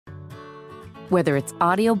Whether it's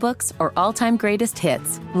audiobooks or all-time greatest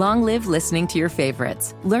hits, long live listening to your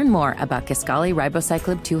favorites. Learn more about Kisqali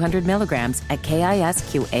Ribociclib 200 milligrams at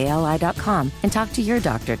KISQALI.com and talk to your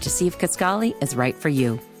doctor to see if Kisqali is right for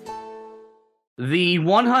you. The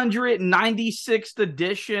 196th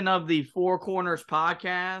edition of the Four Corners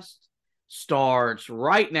podcast starts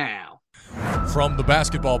right now. From the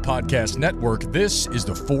Basketball Podcast Network, this is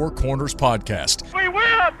the Four Corners Podcast. We win!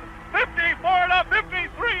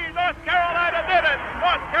 54-53, North Carolina did it!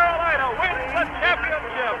 North Carolina wins the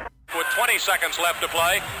championship! With 20 seconds left to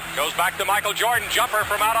play, goes back to Michael Jordan, jumper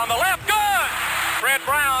from out on the left, good! Fred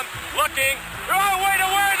Brown looking, way to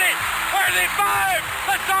Worthy! Worthy 5!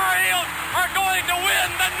 The Tar Heels are going to win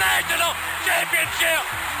the national championship!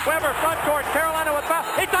 Weber front court, Carolina with foul.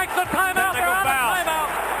 He takes the timeout. They're out of timeout.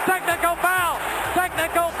 Technical foul.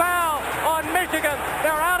 Technical foul on Michigan.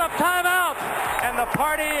 They're out of timeout. And the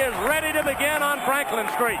party is ready to begin on Franklin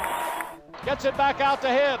Street. Gets it back out to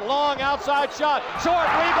Head. Long outside shot. Short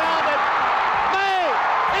rebounded. May.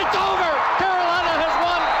 It's over. Carolina has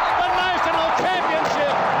won the national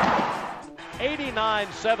championship.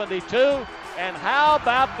 89-72. And how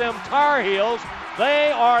about them Tar Heels?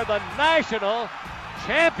 They are the national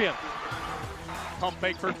champion. Pump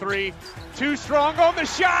fake for three. Too strong on the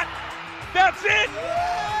shot. That's it.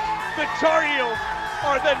 The Tar Heels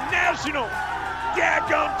are the national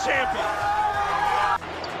daggum champions.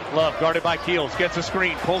 Love guarded by Keels. Gets a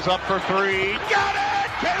screen. Pulls up for three. Got it.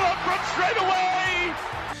 Caleb from straight away.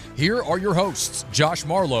 Here are your hosts, Josh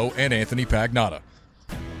Marlowe and Anthony Pagnotta.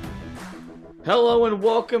 Hello and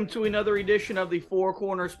welcome to another edition of the Four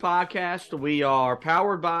Corners podcast. We are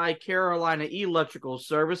powered by Carolina Electrical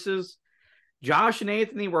Services. Josh and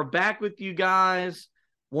Anthony, we're back with you guys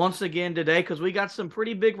once again today because we got some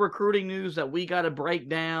pretty big recruiting news that we got to break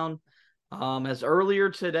down. As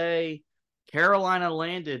earlier today, Carolina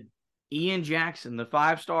landed Ian Jackson, the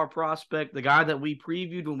five-star prospect, the guy that we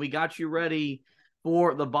previewed when we got you ready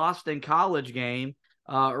for the Boston College game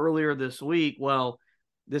earlier this week. Well,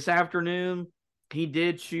 this afternoon, he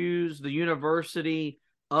did choose the University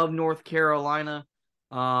of North Carolina.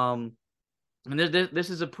 And this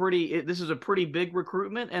is a pretty big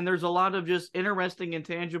recruitment, and there's a lot of just interesting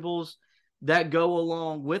intangibles that go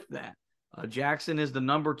along with that. Jackson is the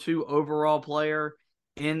number 2 overall player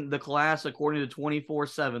in the class, according to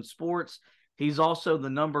 24/7 Sports. He's also the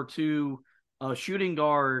number 2 shooting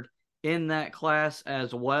guard in that class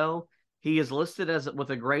as well. He is listed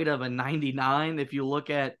with a grade of a 99. If you look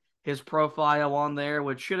at his profile on there,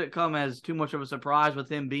 which shouldn't come as too much of a surprise with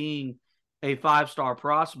him being a 5-star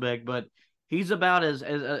prospect, but he's about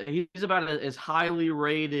as highly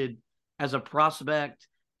rated as a prospect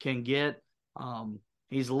can get.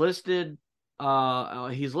 He's listed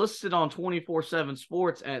on 24/7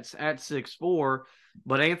 Sports at 6'4",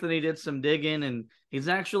 but Anthony did some digging and he's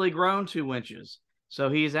actually grown 2 inches. So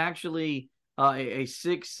he's actually a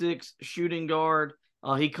 6'6" shooting guard.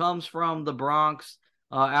 He comes from the Bronx,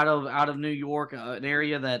 out of New York, an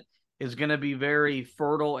area that is going to be very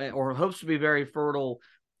fertile, or hopes to be very fertile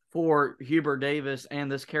for Hubert Davis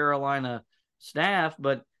and this Carolina staff.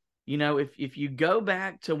 But, you know, if you go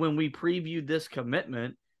back to when we previewed this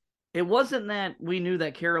commitment, it wasn't that we knew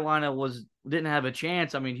that Carolina didn't have a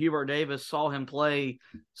chance. I mean, Hubert Davis saw him play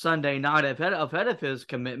Sunday night ahead of his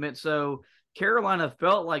commitment, so Carolina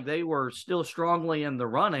felt like they were still strongly in the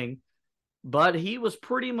running, but he was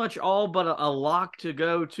pretty much all but a lock to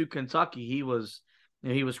go to Kentucky. He was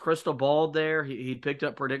crystal balled there. He picked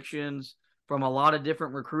up predictions from a lot of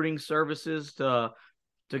different recruiting services to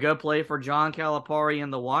go play for John Calipari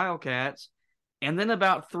and the Wildcats. And then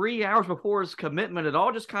about 3 hours before his commitment, it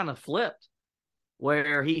all just kind of flipped,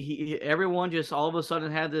 where everyone just all of a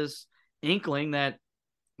sudden had this inkling that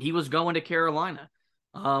he was going to Carolina,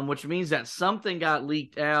 which means that something got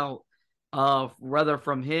leaked out, whether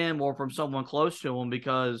from him or from someone close to him,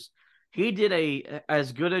 because he did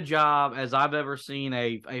as good a job as I've ever seen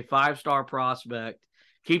a 5-star prospect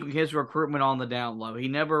keeping his recruitment on the down low. He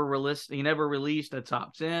never released a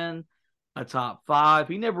top 10, a top 5.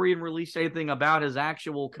 He never even released anything about his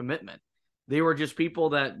actual commitment. They were just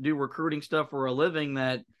people that do recruiting stuff for a living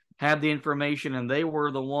that had the information, and they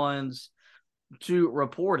were the ones to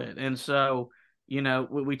report it. And so, you know,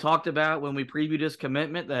 we talked about when we previewed his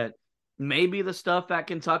commitment that maybe the stuff at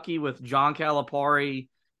Kentucky with John Calipari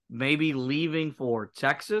maybe leaving for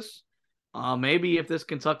Texas. Maybe if this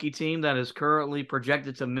Kentucky team that is currently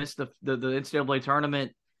projected to miss the NCAA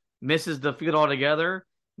tournament misses the field altogether,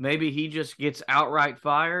 maybe he just gets outright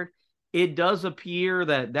fired. It does appear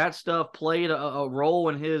that stuff played a role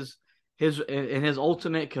in his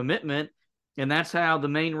ultimate commitment, and that's how the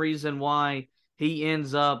main reason why he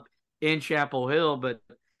ends up in Chapel Hill. But,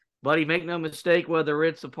 buddy, make no mistake, whether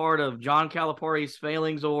it's a part of John Calipari's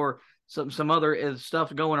failings or some other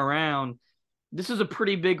stuff going around, this is a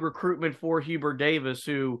pretty big recruitment for Hubert Davis,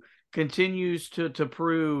 who continues to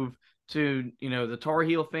prove to, the Tar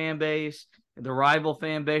Heel fan base, the rival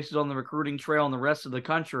fan bases on the recruiting trail and the rest of the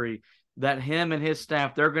country, that him and his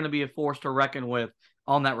staff, they're going to be a force to reckon with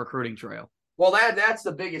on that recruiting trail. Well, that's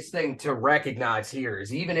the biggest thing to recognize here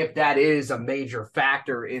is even if that is a major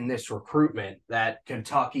factor in this recruitment, that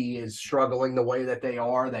Kentucky is struggling the way that they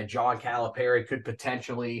are, that John Calipari could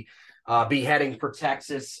potentially be heading for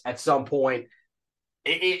Texas at some point,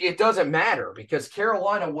 it doesn't matter because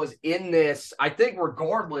Carolina was in this. I think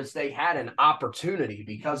regardless, they had an opportunity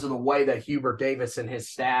because of the way that Hubert Davis and his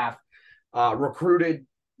staff recruited,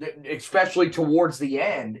 especially towards the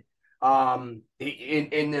end.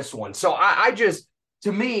 In this one. So I just,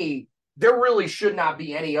 to me, there really should not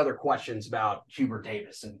be any other questions about Hubert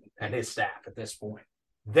Davis and his staff at this point.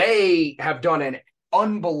 They have done an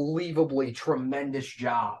unbelievably tremendous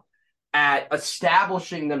job at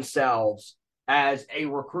establishing themselves as a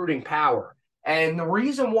recruiting power. And the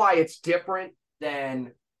reason why it's different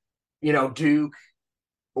than, Duke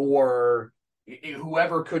or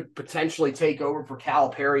whoever could potentially take over for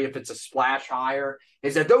Calipari if it's a splash hire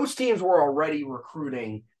is that those teams were already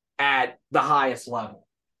recruiting at the highest level.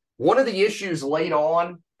 One of the issues late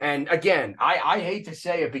on, and again, I hate to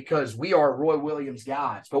say it because we are Roy Williams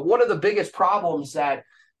guys, but one of the biggest problems that,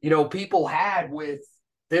 people had with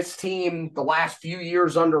this team the last few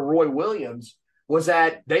years under Roy Williams was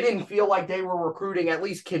that they didn't feel like they were recruiting at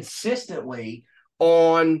least consistently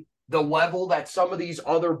on the level that some of these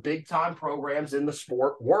other big-time programs in the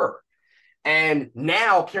sport were. And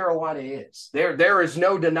now Carolina is. There is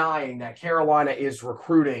no denying that Carolina is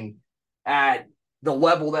recruiting at the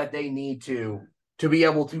level that they need to be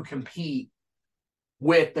able to compete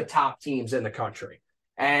with the top teams in the country.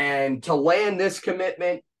 And to land this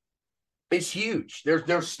commitment is huge.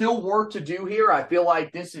 There's still work to do here. I feel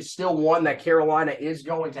like this is still one that Carolina is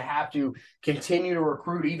going to have to continue to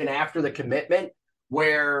recruit even after the commitment,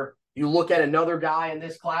 where you look at another guy in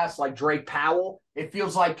this class like Drake Powell, it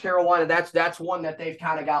feels like Carolina, that's one that they've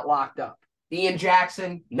kind of got locked up. Ian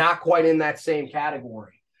Jackson, not quite in that same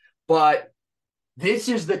category. But this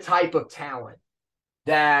is the type of talent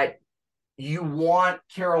that you want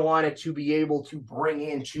Carolina to be able to bring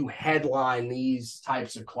in to headline these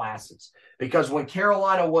types of classes. Because when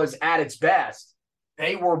Carolina was at its best,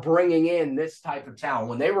 they were bringing in this type of talent.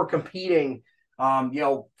 When they were competing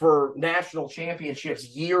for national championships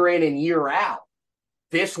year in and year out,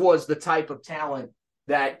 this was the type of talent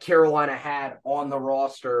that Carolina had on the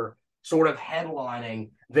roster, sort of headlining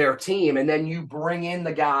their team. And then you bring in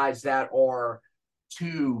the guys that are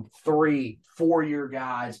 2, 3, 4-year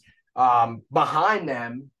guys behind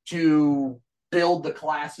them to build the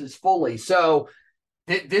classes fully. So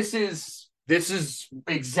this is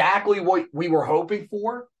exactly what we were hoping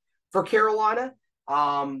for Carolina.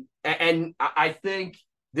 And I think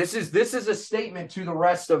this is a statement to the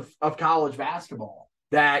rest of college basketball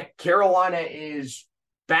that Carolina is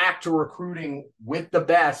back to recruiting with the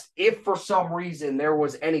best. If for some reason there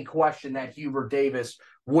was any question that Hubert Davis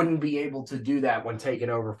wouldn't be able to do that when taking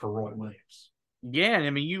over for Roy Williams. Yeah, I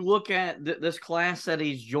mean, you look at this class that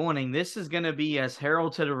he's joining, this is going to be as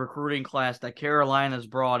heralded a recruiting class that Carolina's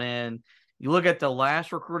brought in. You look at the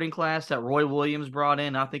last recruiting class that Roy Williams brought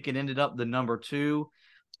in, I think it ended up the number 2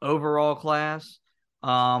 overall class.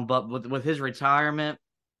 But with his retirement,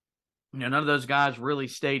 none of those guys really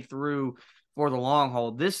stayed through for the long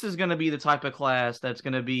haul. This is going to be the type of class that's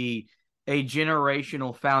going to be a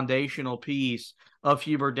generational, foundational piece of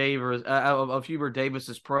Hubert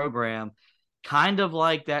Davis's program, kind of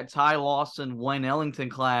like that Ty Lawson, Wayne Ellington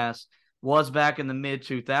class was back in the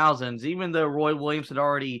mid-2000s. Even though Roy Williams had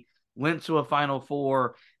already went to a Final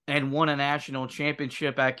Four and won a national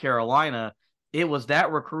championship at Carolina, it was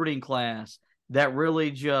that recruiting class that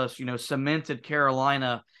really just, cemented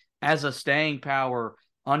Carolina as a staying power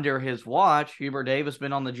under his watch. Hubert Davis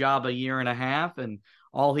been on the job a year and a half, and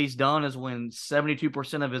all he's done is win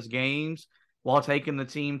 72% of his games while taking the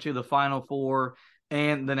team to the Final Four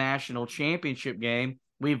and the national championship game.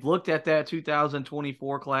 We've looked at that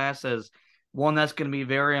 2024 class as one that's going to be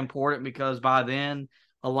very important because by then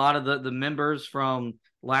a lot of the members from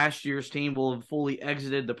last year's team will have fully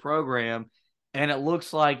exited the program. And it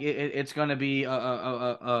looks like it's going to be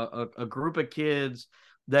a group of kids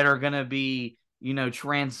that are going to be,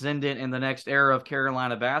 transcendent in the next era of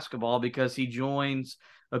Carolina basketball, because he joins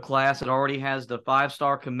a class that already has the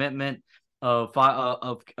 5-star commitment of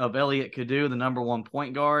Elliot Cadeau, the number 1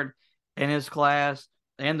 point guard in his class.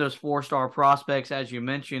 and those 4-star prospects, as you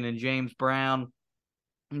mentioned, in James Brown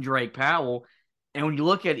and Drake Powell. And when you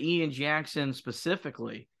look at Ian Jackson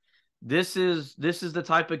specifically, this is the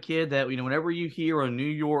type of kid that, whenever you hear a New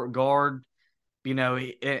York guard,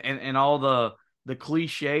 and all the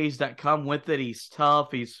cliches that come with it, he's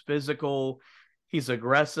tough, he's physical, he's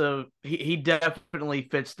aggressive. He definitely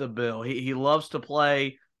fits the bill. He loves to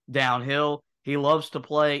play downhill. He loves to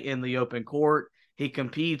play in the open court. He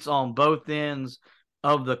competes on both ends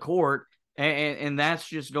of the court, and that's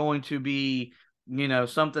just going to be,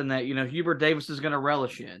 something that, Hubert Davis is going to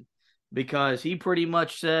relish in, because he pretty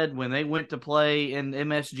much said when they went to play in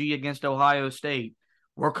MSG against Ohio State,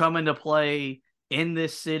 we're coming to play in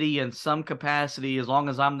this city in some capacity as long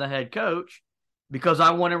as I'm the head coach, because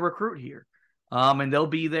I want to recruit here. And they'll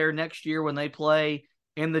be there next year when they play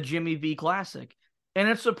in the Jimmy V Classic. And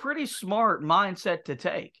it's a pretty smart mindset to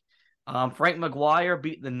take. Frank McGuire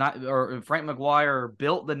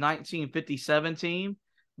built the 1957 team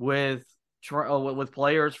with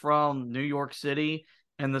players from New York City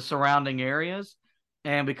and the surrounding areas.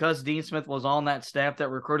 And because Dean Smith was on that staff that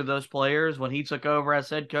recruited those players when he took over as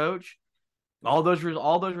head coach, all those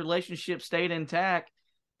relationships stayed intact,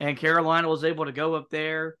 and Carolina was able to go up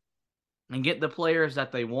there and get the players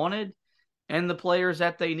that they wanted and the players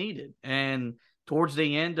that they needed. And towards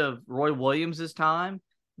the end of Roy Williams' time,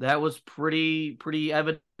 that was pretty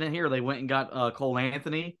evident here. They went and got Cole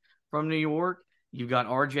Anthony from New York. You've got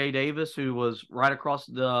R.J. Davis, who was right across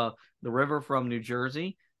the river from New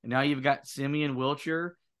Jersey. And now you've got Simeon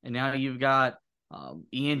Wilcher. And now you've got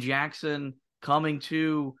Ian Jackson coming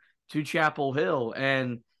to Chapel Hill.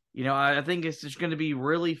 And, I think it's just going to be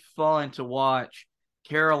really fun to watch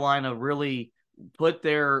Carolina really put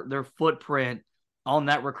their footprint on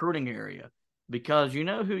that recruiting area. Because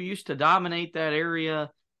who used to dominate that area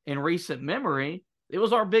in recent memory? It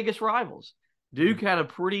was our biggest rivals. Duke had a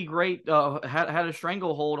pretty great had a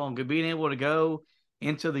stranglehold on being able to go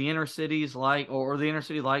into the inner cities like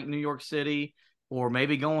New York City, or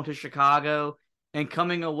maybe going to Chicago and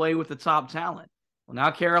coming away with the top talent. Well,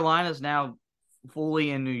 now Carolina's now fully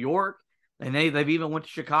in New York, and they've even went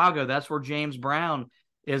to Chicago. That's where James Brown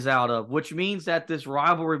is out of, which means that this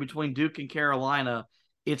rivalry between Duke and Carolina,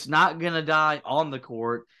 it's not going to die on the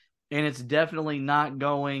court, and it's definitely not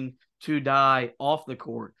going to die off the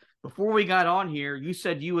court. Before we got on here, you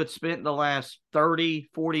said you had spent the last 30,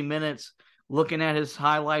 40 minutes looking at his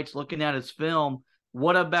highlights, looking at his film.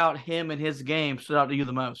 What about him and his game stood out to you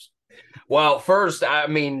the most? Well, first,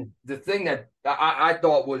 the thing that I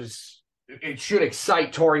thought was it should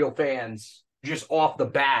excite Tar Heel fans just off the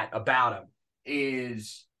bat about him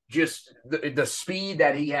is just the speed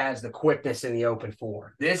that he has, the quickness in the open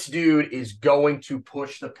floor. This dude is going to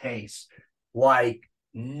push the pace like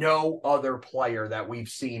no other player that we've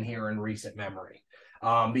seen here in recent memory.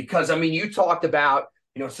 Because, you talked about,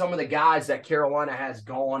 some of the guys that Carolina has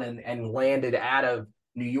gone and landed out of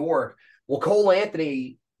New York. Well, Cole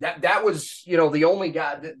Anthony, that was, the only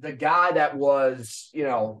guy, the guy that was,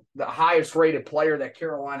 the highest rated player that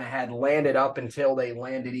Carolina had landed up until they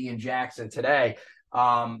landed Ian Jackson today.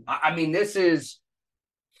 This is,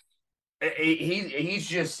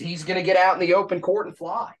 he's going to get out in the open court and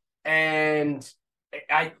fly. And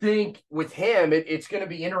I think with him, it's going to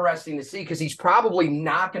be interesting to see, because he's probably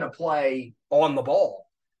not going to play on the ball.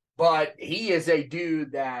 But he is a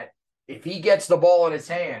dude that if he gets the ball in his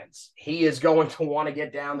hands, he is going to want to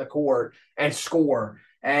get down the court and score.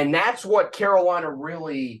 And that's what Carolina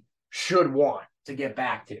really should want to get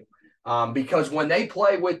back to. Because when they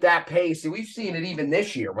play with that pace, and we've seen it even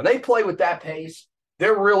this year, when they play with that pace,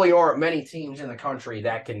 there really aren't many teams in the country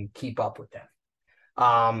that can keep up with them.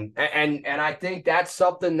 And I think that's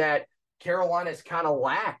something that Carolina's kind of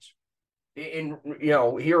lacked in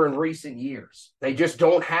here in recent years. They just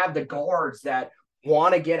don't have the guards that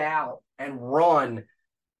want to get out and run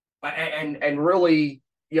and really,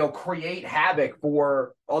 create havoc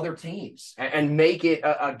for other teams and make it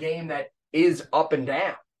a game that is up and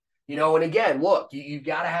down. And again, look, you've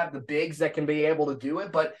got to have the bigs that can be able to do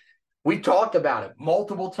it, but we talked about it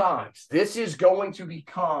multiple times. This is going to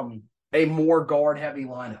become a more guard-heavy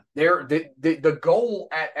lineup. The goal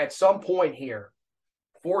at some point here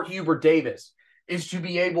for Hubert Davis is to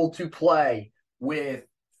be able to play with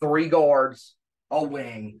 3 guards, a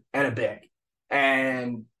wing, and a big.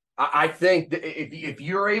 And I think that if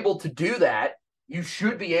you're able to do that, you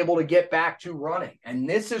should be able to get back to running. And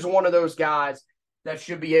this is one of those guys that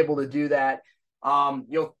should be able to do that.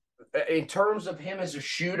 In terms of him as a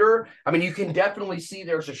shooter, you can definitely see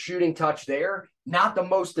there's a shooting touch there. Not the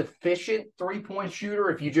most efficient 3-point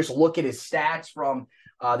shooter if you just look at his stats from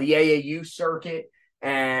the AAU circuit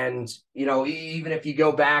And, even if you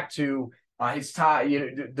go back to his time,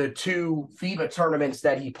 the 2 FIBA tournaments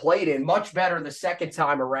that he played in, much better the second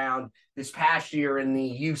time around this past year in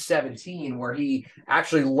the U17, where he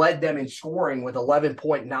actually led them in scoring with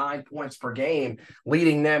 11.9 points per game,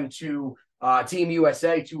 leading them to Team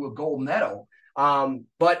USA to a gold medal.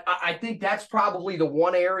 But I think that's probably the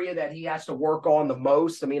one area that he has to work on the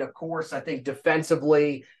most. I mean, of course, I think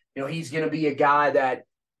defensively, he's going to be a guy that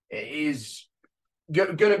is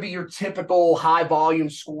going to be your typical high volume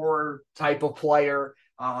scorer type of player.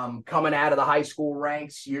 Coming out of the high school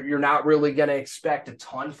ranks, you're not really going to expect a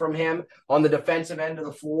ton from him on the defensive end of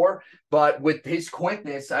the floor. But with his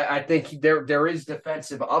quickness, I think there is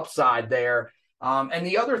defensive upside there. And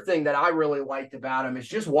the other thing that I really liked about him is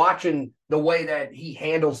just watching the way that he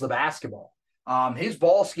handles the basketball. His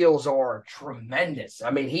ball skills are tremendous.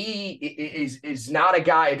 I mean, he is not a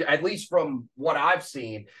guy, at least from what I've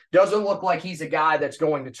seen, doesn't look like he's a guy that's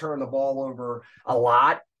going to turn the ball over a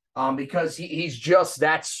lot. Because he's just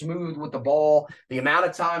that smooth with the ball. The amount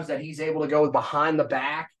of times that he's able to go behind the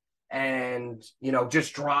back and,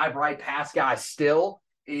 just drive right past guys still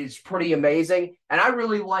is pretty amazing. And I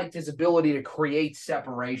really liked his ability to create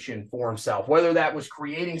separation for himself, whether that was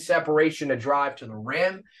creating separation to drive to the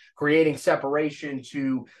rim, creating separation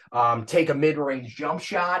to take a mid-range jump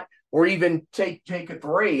shot, or even take a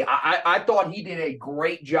three. I thought he did a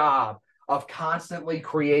great job of constantly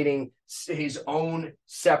creating his own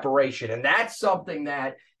separation. And that's something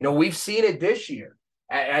that, we've seen it this year.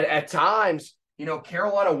 At times,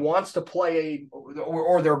 Carolina wants to play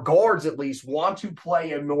or their guards at least want to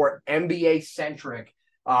play a more NBA-centric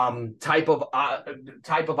type of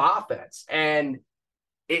offense. And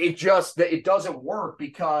it doesn't work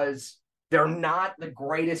because they're not the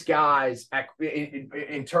greatest guys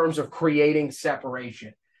in terms of creating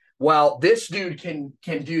separation. Well, this dude can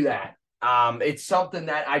do that. It's something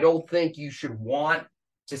that I don't think you should want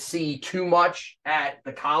to see too much at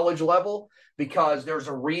the college level, because there's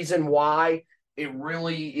a reason why it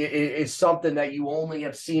really is something that you only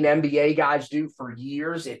have seen NBA guys do for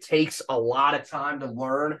years. It takes a lot of time to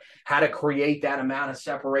learn how to create that amount of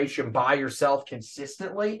separation by yourself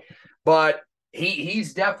consistently. But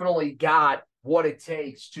he's definitely got what it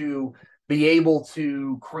takes to be able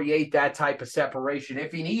to create that type of separation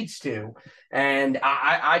if he needs to. And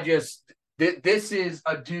this is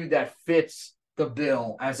a dude that fits the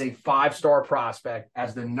bill as a 5-star prospect,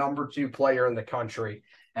 as the number 2 player in the country.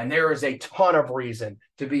 And there is a ton of reason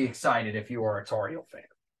to be excited if you are a Tar Heel fan.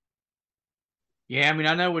 Yeah, I mean,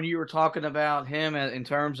 I know when you were talking about him in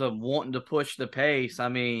terms of wanting to push the pace, I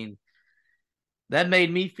mean, that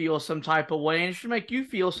made me feel some type of way, and it should make you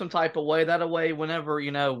feel some type of way. That way, whenever,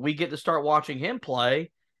 we get to start watching him play,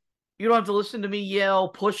 you don't have to listen to me yell,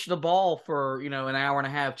 push the ball for, an hour and a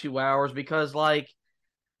half, 2 hours, because, I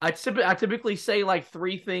typically say,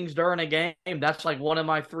 3 things during a game. That's, one of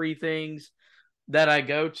my 3 things that I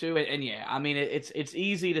go to. And yeah, I mean, it's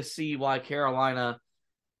easy to see why Carolina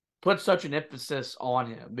put such an emphasis on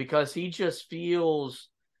him, because he just feels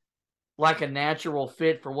like a natural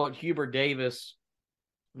fit for what Hubert Davis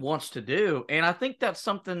wants to do. And I think that's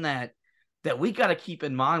something that we got to keep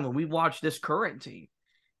in mind when we watch this current team,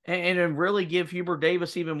 and really give Hubert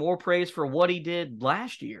Davis even more praise for what he did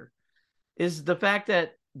last year, is the fact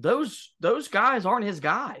that those guys aren't his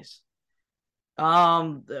guys.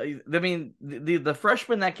 I mean, the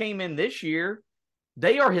freshmen that came in this year,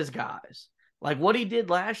 they are his guys. Like what he did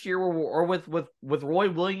last year or with Roy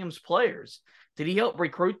Williams players. Did he help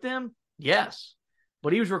recruit them? Yes.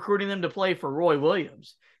 But he was recruiting them to play for Roy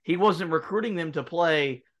Williams. He wasn't recruiting them to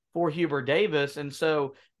play for Hubert Davis. And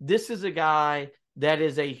so this is a guy that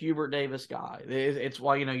is a Hubert Davis guy. It's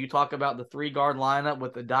why, you talk about the 3-guard lineup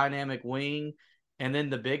with the dynamic wing and then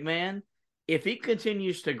the big man. If he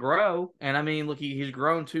continues to grow, and I mean, look, he's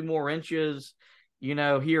grown 2 more inches,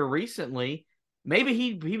 here recently, maybe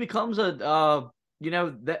he becomes that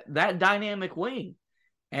dynamic wing.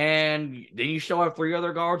 And then you still have 3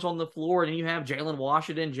 other guards on the floor, and you have Jalen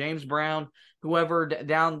Washington, James Brown, whoever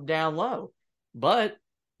down low. But,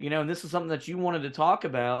 and this is something that you wanted to talk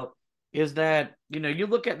about, is that, you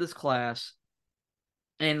look at this class,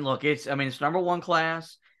 and look, it's number 1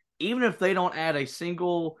 class. Even if they don't add a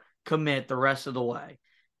single commit the rest of the way,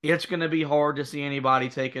 it's going to be hard to see anybody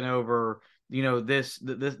taking over, this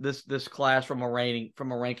class from a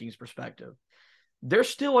rankings perspective. There's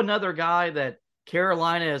still another guy that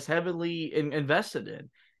Carolina is heavily invested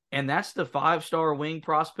in, and that's the 5-star wing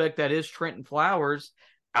prospect that is Trenton Flowers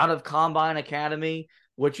out of Combine Academy,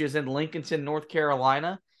 which is in Lincolnton, North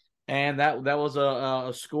Carolina. And that was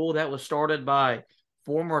a school that was started by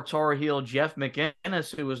former Tar Heel Jeff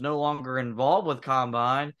McInnes, who was no longer involved with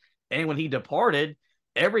Combine. And when he departed,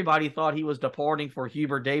 everybody thought he was departing for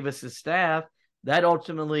Hubert Davis's staff. That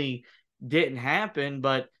ultimately didn't happen.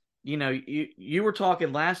 But, you were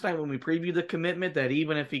talking last night when we previewed the commitment that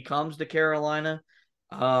even if he comes to Carolina,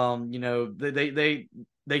 they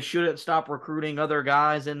shouldn't stop recruiting other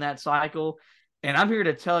guys in that cycle. And I'm here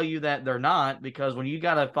to tell you that they're not, because when you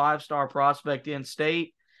got a 5-star prospect in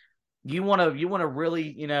state, you want to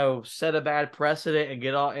really, set a bad precedent and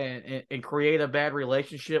get off and create a bad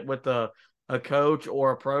relationship with a coach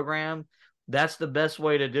or a program. That's the best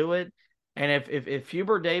way to do it. And if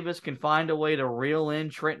Hubert Davis can find a way to reel in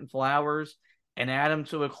Trenton Flowers and add him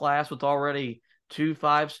to a class with already 2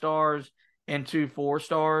 5-stars and 2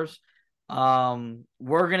 4-stars,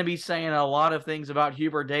 we're going to be saying a lot of things about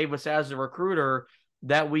Hubert Davis as a recruiter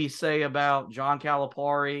that we say about John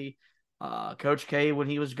Calipari, Coach K when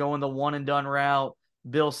he was going the one-and-done route,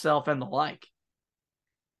 Bill Self, and the like.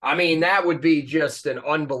 I mean, that would be just an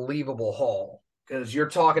unbelievable haul, because you're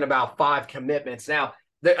talking about 5 commitments. Now,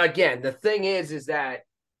 the thing is that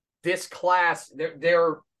this class,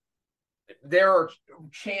 there are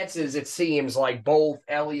chances, it seems like both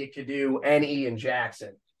Elliot Cadu and Ian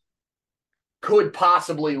Jackson could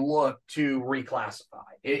possibly look to reclassify.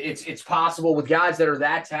 It's possible with guys that are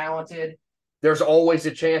that talented. There's always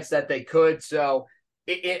a chance that they could. So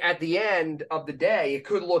at the end of the day, it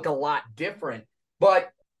could look a lot different.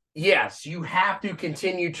 But yes, you have to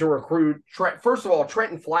continue to recruit. First of all,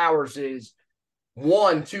 Trenton Flowers is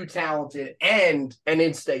too talented and an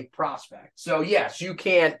in-state prospect. So yes, you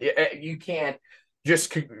can't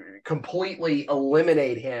just completely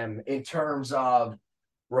eliminate him in terms of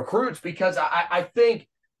recruits, because I think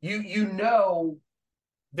there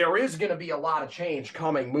is going to be a lot of change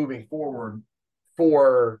moving forward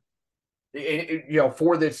for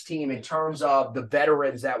this team in terms of the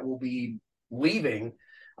veterans that will be leaving.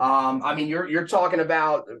 You're talking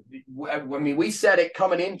about, we said it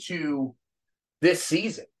coming into this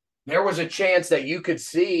season, there was a chance that you could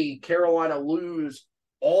see Carolina lose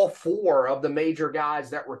all 4 of the major guys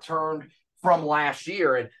that returned from last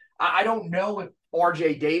year. And I don't know if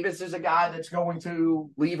RJ Davis is a guy that's going to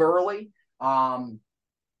leave early. I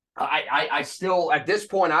still, at this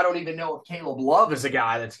point, I don't even know if Caleb Love is a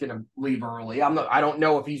guy that's going to leave early. I don't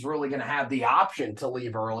know if he's really going to have the option to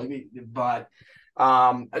leave early, but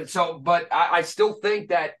I still think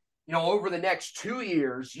that, over the next 2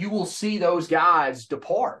 years, you will see those guys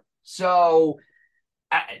depart. So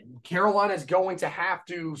Carolina is going to have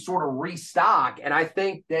to sort of restock, and I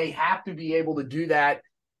think they have to be able to do that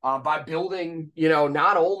by building,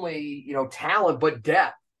 not only, talent, but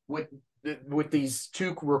depth with these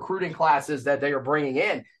 2 recruiting classes that they are bringing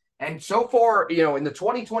in. And so far, in the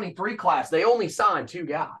 2023 class, they only signed 2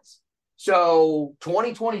 guys. So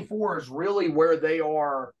 2024 is really where they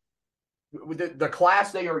are, the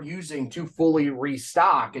class they are using to fully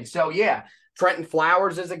restock. And so, yeah, Trenton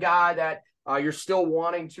Flowers is a guy that you're still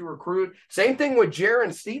wanting to recruit. Same thing with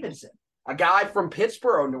Jaron Stevenson, a guy from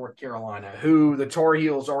Pittsburgh, North Carolina, who the Tar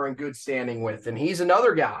Heels are in good standing with. And he's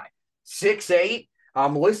another guy, 6'8",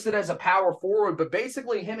 listed as a power forward, but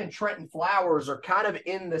basically him and Trenton Flowers are kind of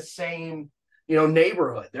in the same,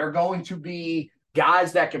 neighborhood. They're going to be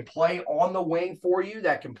guys that can play on the wing for you,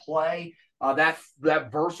 that can play that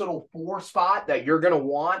versatile 4 spot that you're going to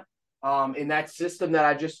want in that system that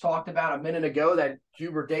I just talked about a minute ago that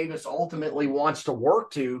Hubert Davis ultimately wants to work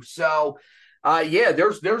to. So,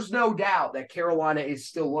 there's no doubt that Carolina is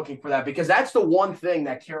still looking for that, because that's the one thing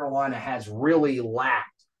that Carolina has really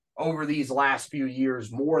lacked over these last few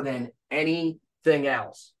years more than anything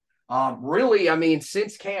else.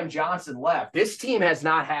 Since Cam Johnson left, this team has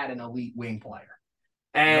not had an elite wing player.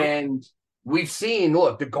 And we've seen,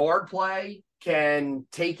 look, the guard play can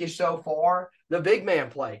take you so far. The big man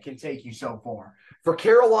play can take you so far. For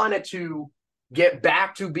Carolina to get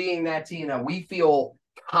back to being that team that we feel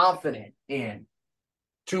confident in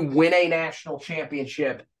to win a national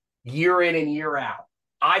championship year in and year out,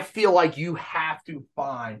 I feel like you have to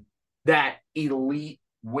find that elite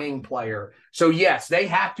wing player. So, yes, they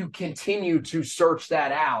have to continue to search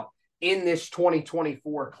that out in this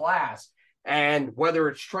 2024 class. And whether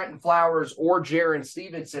it's Trenton Flowers or Jaron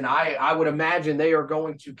Stevenson, I would imagine they are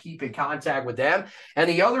going to keep in contact with them. And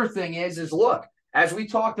the other thing is look, as we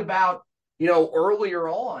talked about, earlier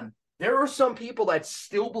on, there are some people that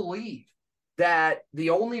still believe that the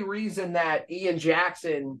only reason that Ian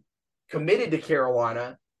Jackson committed to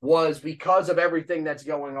Carolina was because of everything that's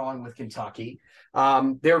going on with Kentucky.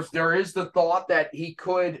 There is the thought that he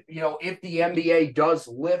could, if the NBA does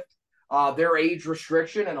lift their age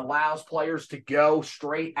restriction and allows players to go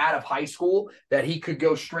straight out of high school, that he could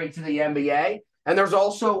go straight to the NBA. And there's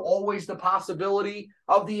also always the possibility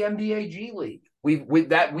of the NBA G League.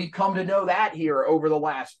 We've come to know that here over the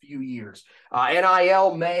last few years.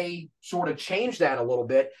 NIL may sort of change that a little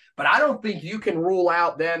bit, but I don't think you can rule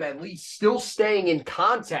out them at least still staying in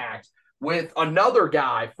contact with another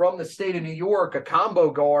guy from the state of New York, a combo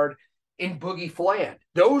guard in Boogie Fland.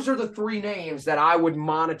 Those are the three names that I would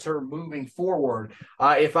monitor moving forward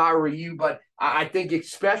if I were you. But I think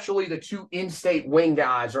especially the two in-state wing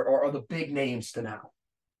guys are the big names to know.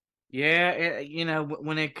 Yeah,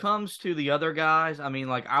 when it comes to the other guys, I mean,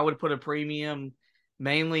 like, I would put a premium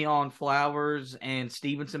mainly on Flowers and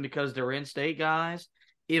Stevenson because they're in-state guys.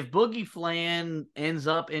 If Boogie Fland ends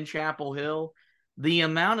up in Chapel Hill, the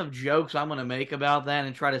amount of jokes I'm going to make about that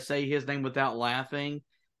and try to say his name without laughing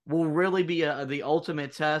will really be the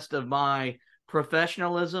ultimate test of my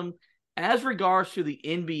professionalism as regards to the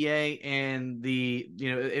NBA and the,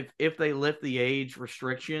 if they lift the age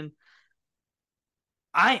restriction.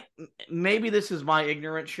 Maybe this is my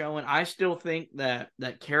ignorance showing. I still think that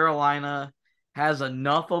Carolina has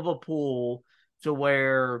enough of a pool to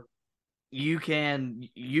where you can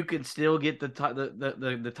still get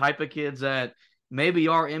the type of kids that maybe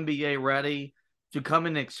are NBA ready to come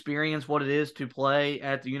and experience what it is to play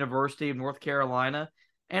at the University of North Carolina.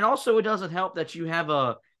 And also, it doesn't help that you have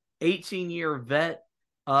a 18-year vet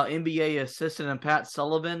NBA assistant and Pat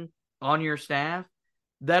Sullivan on your staff.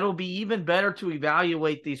 That'll be even better to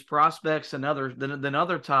evaluate these prospects than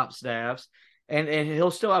other top staffs. And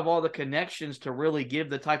he'll still have all the connections to really give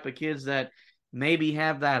the type of kids that maybe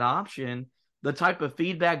have that option the type of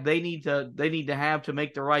feedback they need to have to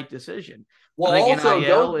make the right decision. Well,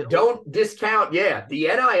 also don't discount, the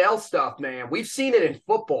NIL stuff, man. We've seen it in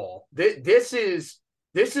football. This is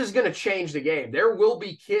going to change the game. There will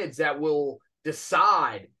be kids that will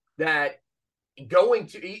decide that going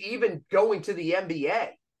to the NBA,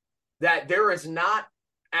 that there is not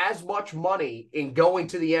as much money in going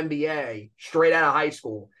to the NBA straight out of high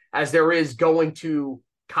school as there is going to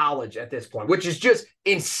college at this point, which is just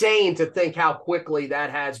insane to think how quickly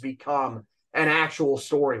that has become an actual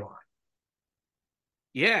storyline.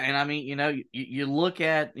 Yeah, and I mean, you look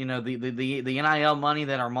at, the NIL money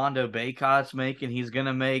that Armando Bacot's making. He's going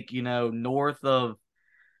to make, north of,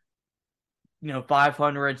 $500,000,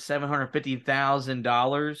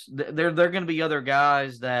 $750,000. There are going to be other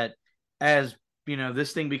guys that, as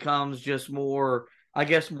this thing becomes just more, I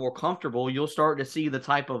guess, more comfortable, you'll start to see the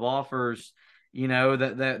type of offers,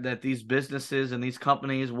 that these businesses and these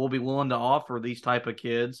companies will be willing to offer these type of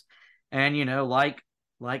kids. And,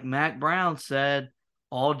 like Mac Brown said,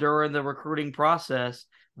 all during the recruiting process,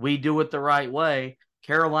 we do it the right way.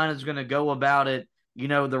 Carolina's going to go about it,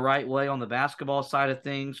 the right way on the basketball side of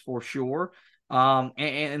things for sure.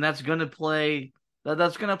 And that's going to play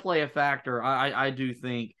a factor, I do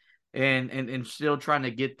think, and still trying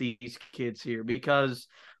to get these kids here because,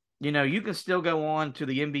 you can still go on to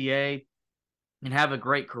the NBA and have a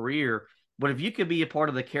great career, but if you could be a part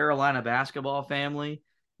of the Carolina basketball family,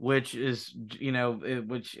 which is,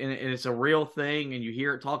 which it's a real thing, and you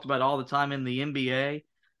hear it talked about all the time in the NBA,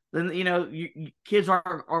 then, kids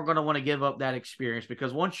aren't going to want to give up that experience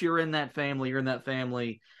because once you're in that family,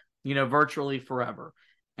 virtually forever.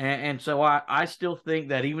 And so I still think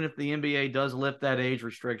that even if the NBA does lift that age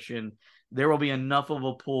restriction, there will be enough of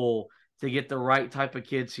a pull to get the right type of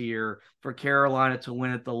kids here for Carolina to win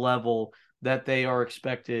at the level that they are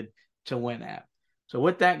expected to win at. So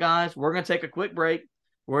with that, guys, we're going to take a quick break.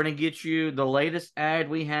 We're going to get you the latest ad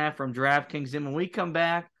we have from DraftKings. And when we come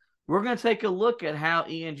back, we're going to take a look at how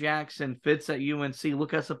Ian Jackson fits at UNC,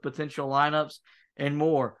 look at some potential lineups and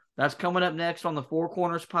more. That's coming up next on the Four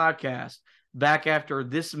Corners podcast, back after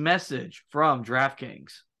this message from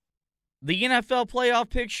DraftKings. The NFL playoff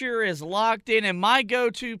picture is locked in, and my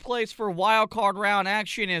go-to place for wildcard round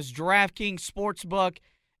action is DraftKings Sportsbook,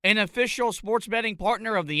 an official sports betting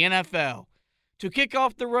partner of the NFL. To kick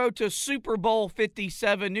off the road to Super Bowl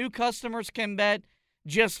 57, new customers can bet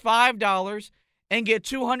just $5 and get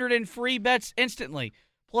 200 in free bets instantly.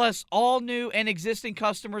 Plus, all new and existing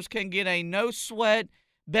customers can get a no-sweat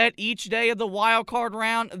bet each day of the wild card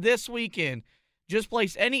round this weekend. Just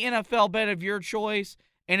place any NFL bet of your choice,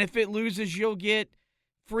 and if it loses, you'll get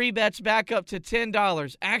free bets back up to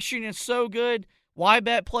 $10. Action is so good, why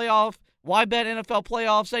bet NFL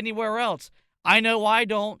playoffs anywhere else? I know I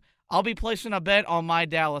don't. I'll be placing a bet on my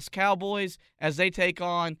Dallas Cowboys as they take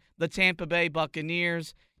on the Tampa Bay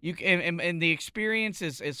Buccaneers. And the experience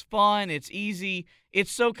is fun. It's easy.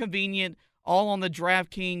 It's so convenient. All on the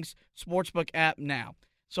DraftKings Sportsbook app now.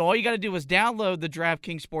 So all you got to do is download the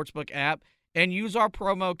DraftKings Sportsbook app and use our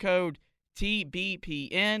promo code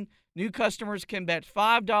TBPN. New customers can bet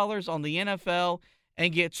 $5 on the NFL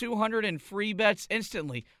and get 200 in free bets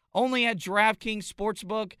instantly. Only at DraftKings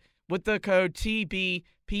Sportsbook with the code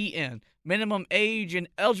TBPN. Minimum age and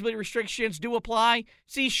eligibility restrictions do apply.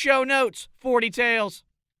 See show notes for details.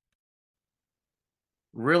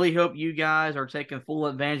 Really hope you guys are taking full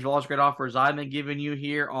advantage of all those great offers I've been giving you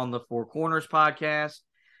here on the Four Corners podcast.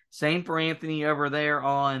 Same for Anthony over there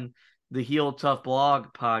on the Heel Tough Blog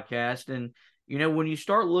podcast. And, you know, when you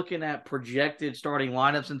start looking at projected starting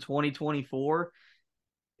lineups in 2024,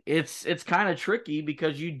 it's kind of tricky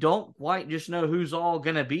because you don't quite just know who's all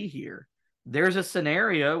going to be here. There's a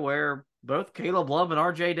scenario where both Caleb Love and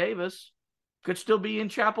RJ Davis could still be in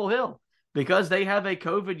Chapel Hill because they have a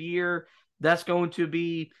COVID year that's going to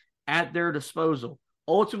be at their disposal.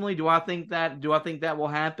 Ultimately, do I think that will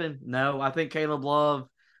happen? No. I think Caleb Love,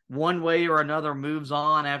 one way or another, moves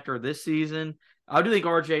on after this season. I do think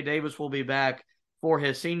RJ Davis will be back for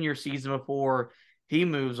his senior season before he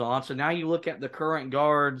moves on. So now you look at the current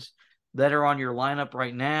guards that are on your lineup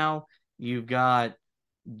right now. You've got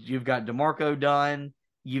DeMarco Dunn.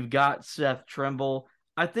 You've got Seth Trimble.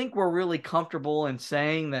 I think we're really comfortable in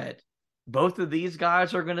saying that both of these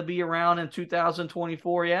guys are going to be around in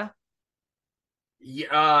 2024, yeah?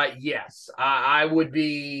 Yes. I would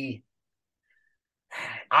be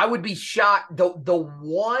shocked. The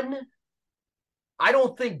one, I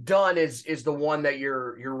don't think Dunn is the one that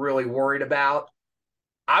you're really worried about.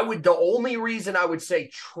 The only reason I would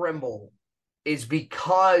say Trimble is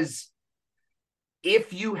because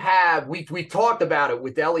if you have, we talked about it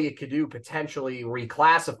with Elliot Kadu potentially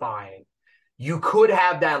reclassifying, you could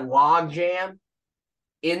have that log jam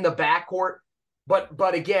in the backcourt.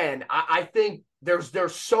 But again, I think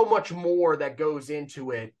there's so much more that goes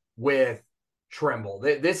into it with Trimble.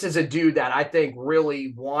 This is a dude that I think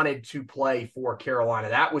really wanted to play for Carolina.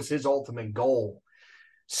 That was his ultimate goal.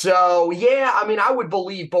 So, yeah, I mean, I would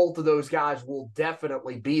believe both of those guys will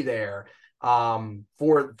definitely be there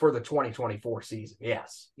for the 2024 season.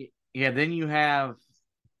 Yes. Yeah, then you have,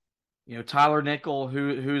 Tyler Nickel,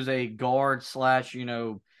 who's a guard /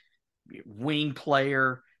 wing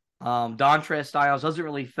player. Dontrez Styles doesn't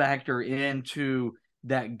really factor into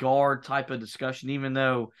that guard type of discussion, even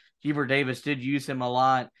though Hubert Davis did use him a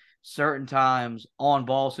lot certain times on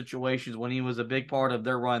ball situations when he was a big part of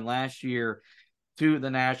their run last year to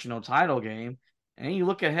the national title game. And you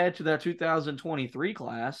look ahead to that 2023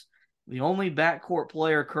 class, the only backcourt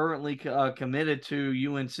player currently committed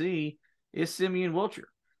to UNC is Simeon Wilcher.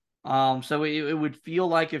 So it would feel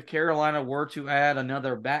like if Carolina were to add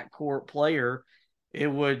another backcourt player, it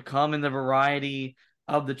would come in the variety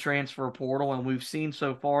of the transfer portal. And we've seen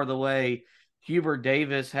so far the way Hubert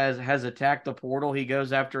Davis has attacked the portal. He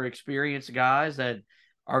goes after experienced guys that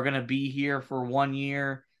are going to be here for 1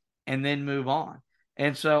 year and then move on.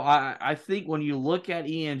 And so I think when you look at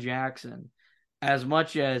Ian Jackson, as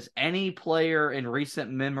much as any player in recent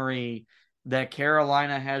memory that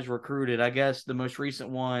Carolina has recruited, I guess the most recent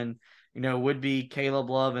one, would be Caleb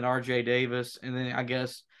Love and RJ Davis, and then I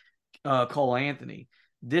guess Cole Anthony.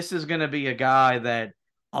 This is going to be a guy that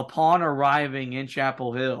upon arriving in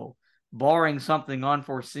Chapel Hill, barring something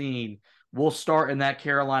unforeseen, will start in that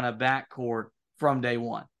Carolina backcourt from day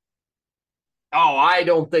one. Oh, I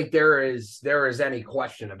don't think there is any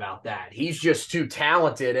question about that. He's just too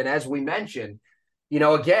talented. And as we mentioned,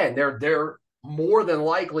 again, they're more than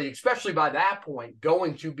likely, especially by that point,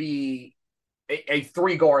 going to be a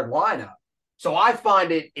three-guard lineup. So I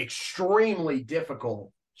find it extremely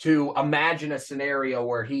difficult to imagine a scenario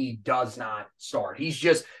where he does not start. He's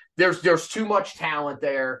just there's too much talent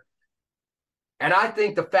there. And I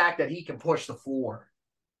think the fact that he can push the floor,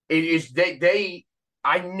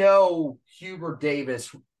 I know Hubert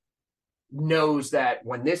Davis knows that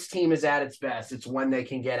when this team is at its best, it's when they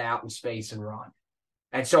can get out in space and run.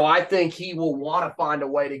 And so I think he will want to find a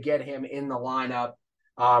way to get him in the lineup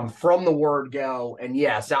from the word go. And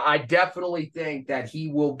yes, I definitely think that he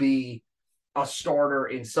will be a starter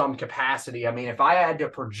in some capacity. I mean, if I had to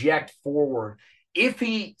project forward, if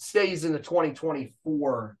he stays in the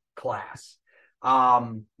 2024 class,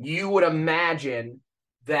 you would imagine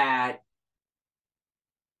that,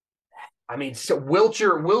 so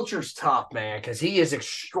Wilcher's tough, man, because he is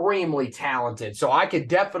extremely talented. So I could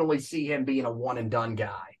definitely see him being a one and done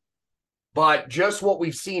guy. But just what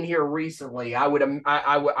we've seen here recently, I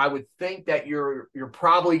would think that you're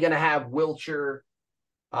probably going to have Wilcher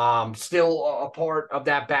still a part of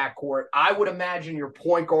that backcourt. I would imagine your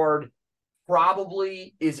point guard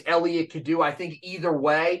probably is Elliot Kadu. I think either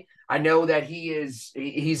way, I know that he's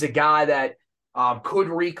a guy that could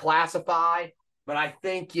reclassify. But I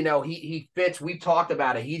think, he fits. We've talked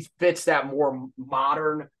about it. He fits that more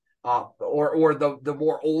modern or the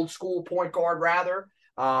more old school point guard, rather.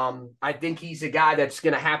 I think he's a guy that's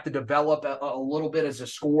going to have to develop a little bit as a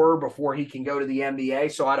scorer before he can go to the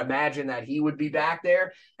NBA. So I'd imagine that he would be back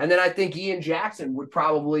there. And then I think Ian Jackson would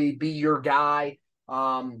probably be your guy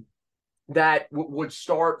that would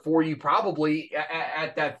start for you probably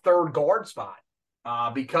at that third guard spot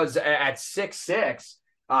because at 6'6",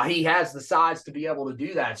 he has the size to be able to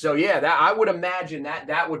do that. So, yeah, I would imagine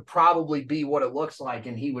that would probably be what it looks like,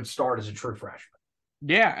 and he would start as a true freshman.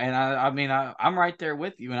 Yeah, and I'm right there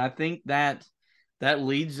with you, and I think that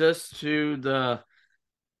leads us to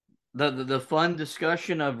the fun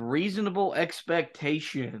discussion of reasonable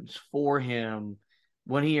expectations for him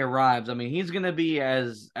when he arrives. I mean, he's going to be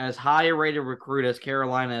as high a rated recruit as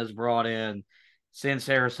Carolina has brought in since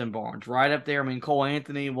Harrison Barnes, right up there. I mean, Cole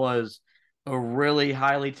Anthony was a really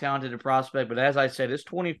highly talented prospect, but as I said, his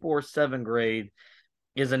 24/7 grade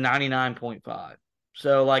is a 99.5.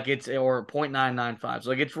 So like or 0.995. So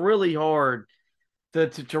like it's really hard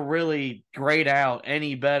to really grade out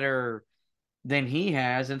any better than he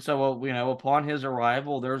has. And so, upon his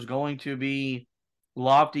arrival, there's going to be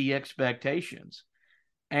lofty expectations.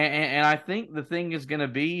 And I think the thing is going to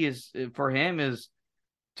be is for him is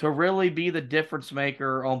to really be the difference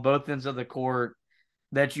maker on both ends of the court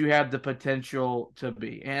that you have the potential to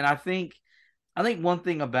be. And I think one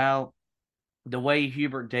thing about the way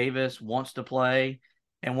Hubert Davis wants to play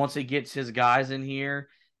and once he gets his guys in here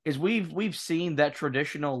is we've seen that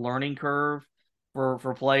traditional learning curve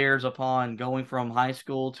for players upon going from high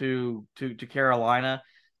school to Carolina.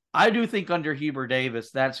 I do think under Hubert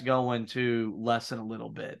Davis, that's going to lessen a little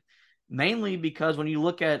bit, mainly because when you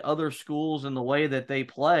look at other schools and the way that they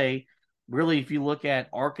play, really, if you look at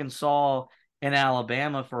Arkansas and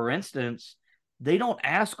Alabama, for instance, they don't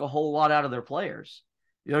ask a whole lot out of their players.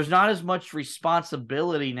 There's not as much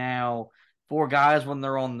responsibility now for guys when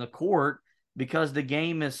they're on the court because the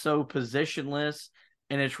game is so positionless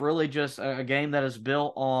and it's really just a game that is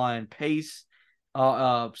built on pace,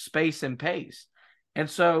 space and pace. And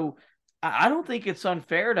so I don't think it's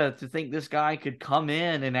unfair to think this guy could come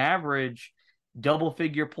in and average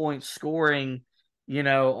double-figure points scoring,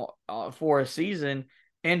 for a season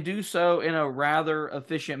and do so in a rather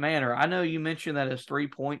efficient manner. I know you mentioned that his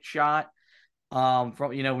three-point shot from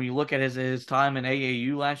when you look at his time in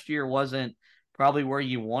AAU last year wasn't probably where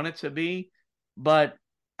you want it to be, but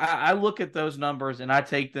I look at those numbers and I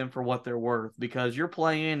take them for what they're worth because you're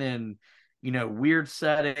playing in weird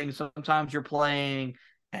settings. Sometimes you're playing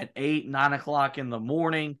at 8, 9 o'clock in the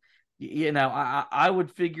morning. I would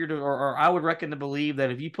figure or I would reckon to believe that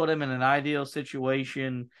if you put him in an ideal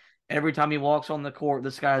situation, every time he walks on the court,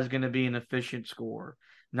 this guy is going to be an efficient scorer,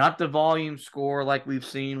 not the volume scorer like we've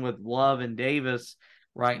seen with Love and Davis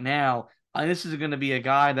right now. This is going to be a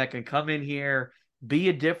guy that can come in here, be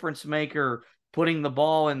a difference maker, putting the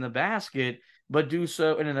ball in the basket, but do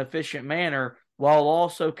so in an efficient manner while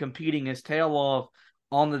also competing his tail off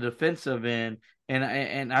on the defensive end.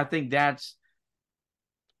 And I think that's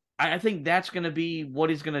going to be what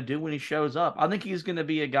he's going to do when he shows up. I think he's going to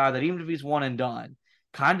be a guy that even if he's one and done,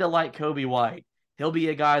 kind of like Kobe White, he'll be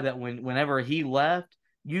a guy that whenever he left,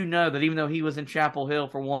 that even though he was in Chapel Hill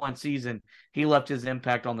for one season, he left his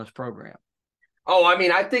impact on this program. Oh, I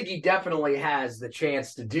mean, I think he definitely has the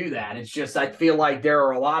chance to do that. It's just I feel like there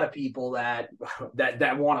are a lot of people that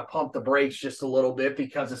want to pump the brakes just a little bit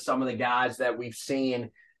because of some of the guys that we've seen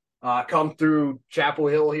come through Chapel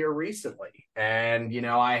Hill here recently. And,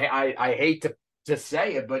 I hate to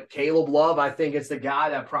say it, but Caleb Love, I think, is the guy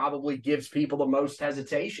that probably gives people the most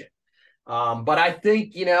hesitation. But I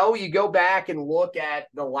think, you go back and look at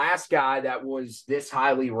the last guy that was this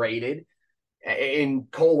highly rated in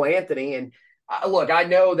Cole Anthony. And look, I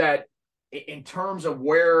know that in terms of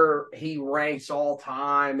where he ranks all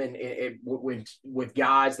time and with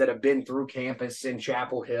guys that have been through campus in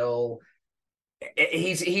Chapel Hill,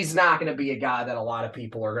 he's not going to be a guy that a lot of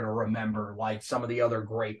people are going to remember like some of the other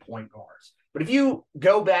great point guards. But if you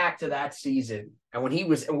go back to that season and when he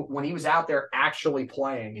was out there actually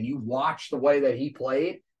playing and you watch the way that he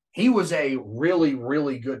played, he was a really,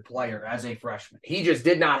 really good player as a freshman. He just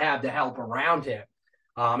did not have the help around him.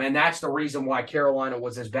 And that's the reason why Carolina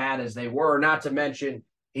was as bad as they were, not to mention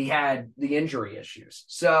he had the injury issues.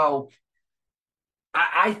 So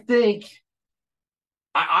I think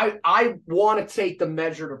I want to take the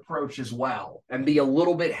measured approach as well and be a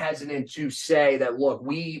little bit hesitant to say that, look,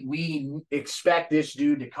 we expect this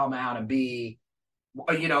dude to come out and be,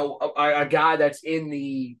 a guy that's in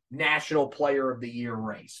the National Player of the Year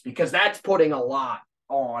race, because that's putting a lot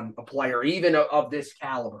on a player, even of this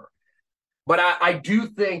caliber. But I do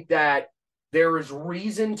think that there is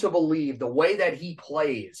reason to believe the way that he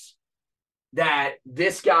plays that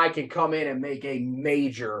this guy can come in and make a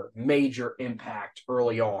major, major impact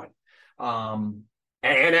early on. And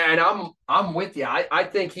I'm with you. I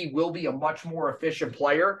think he will be a much more efficient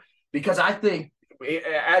player because I think,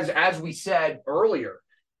 as we said earlier,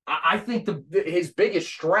 I think his biggest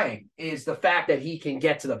strength is the fact that he can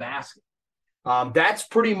get to the basket. That's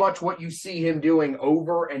pretty much what you see him doing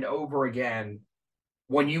over and over again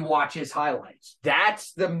when you watch his highlights.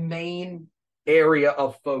 That's the main area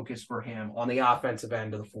of focus for him on the offensive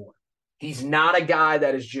end of the floor. He's not a guy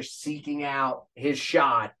that is just seeking out his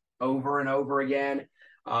shot over and over again,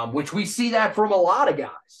 which we see that from a lot of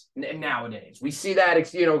guys nowadays. We see that,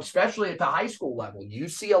 especially at the high school level. You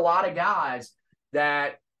see a lot of guys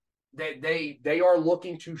that they are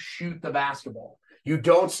looking to shoot the basketball. You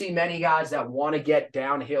don't see many guys that want to get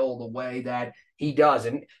downhill the way that he does.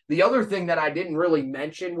 And the other thing that I didn't really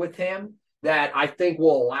mention with him that I think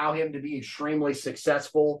will allow him to be extremely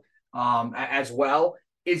successful as well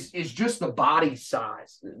is just the body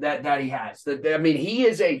size that he has.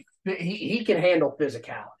 He can handle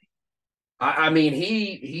physicality.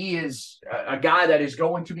 He is a guy that is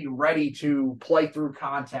going to be ready to play through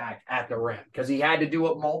contact at the rim because he had to do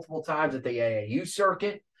it multiple times at the AAU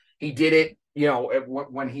circuit. He did it,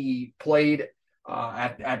 when he played in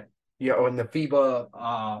the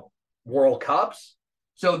FIBA World Cups.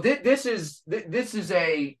 So this is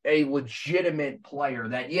a legitimate player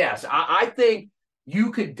that, yes, I think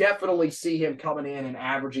you could definitely see him coming in and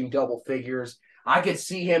averaging double figures. I could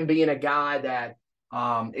see him being a guy that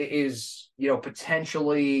is,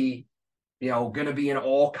 potentially, going to be an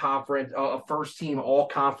all-conference, a first-team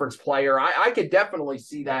all-conference player. I could definitely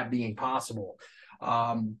see that being possible.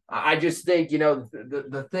 I just think,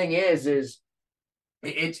 the thing is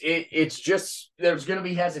it's just there's going to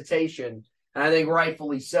be hesitation, and I think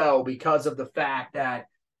rightfully so because of the fact that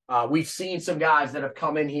we've seen some guys that have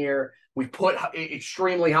come in here. We put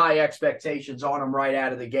extremely high expectations on them right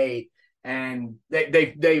out of the gate, and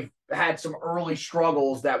they've had some early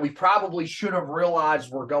struggles that we probably should have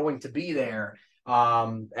realized were going to be there.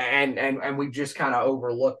 And we've just kind of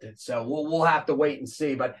overlooked it. So we'll have to wait and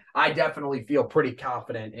see, but I definitely feel pretty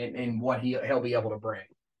confident in what he'll be able to bring.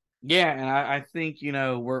 Yeah. And I think,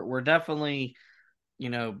 we're definitely,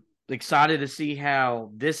 excited to see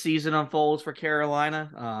how this season unfolds for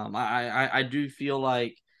Carolina. I do feel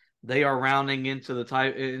like they are rounding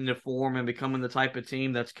into form and becoming the type of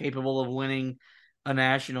team that's capable of winning a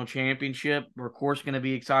national championship. We're of course going to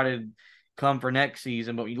be excited come for next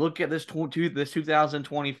season, but you look at this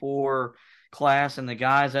 2024 class and the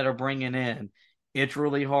guys that are bringing in, it's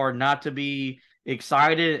really hard not to be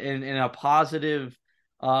excited in a positive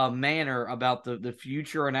manner about the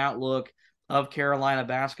future and outlook of Carolina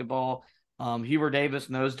basketball. Hubert Davis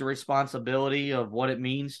knows the responsibility of what it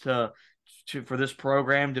means for this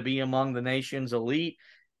program to be among the nation's elite.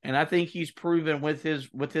 And I think he's proven with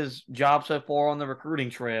his job so far on the recruiting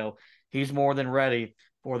trail, he's more than ready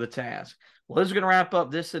for the task. Well, this is going to wrap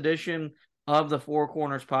up this edition of the Four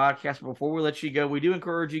Corners podcast. Before we let you go, we do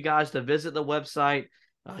encourage you guys to visit the website,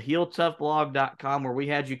 HeelToughBlog.com, where we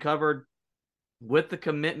had you covered with the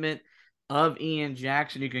commitment of Ian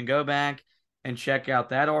Jackson. You can go back and check out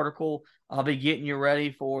that article. I'll be getting you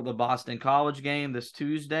ready for the Boston College game this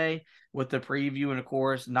Tuesday with the preview and, of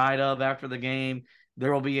course, night of after the game.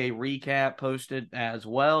 There will be a recap posted as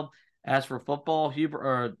well. As for football,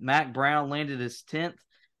 Mac Brown landed his 10th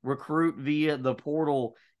recruit via the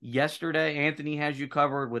portal yesterday. Anthony has you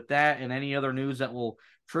covered with that and any other news that will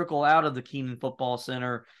trickle out of the Kenan Football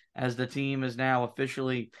Center as the team is now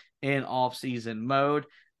officially in off-season mode.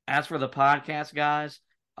 As for the podcast, guys,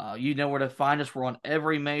 you know where to find us. We're on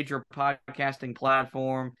every major podcasting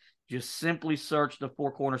platform. Just simply search the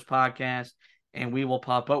Four Corners Podcast, and we will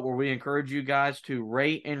pop up where we encourage you guys to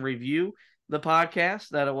rate and review the podcast.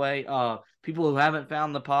 That way, people who haven't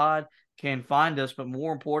found the pod can find us. But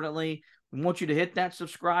more importantly, we want you to hit that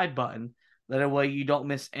subscribe button. That way you don't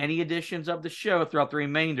miss any editions of the show throughout the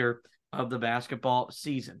remainder of the basketball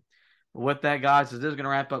season. But with that, guys, this is going to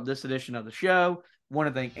wrap up this edition of the show. Want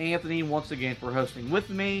to thank Anthony once again for hosting with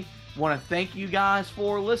me. Want to thank you guys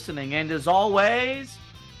for listening. And as always,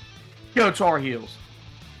 go Tar Heels.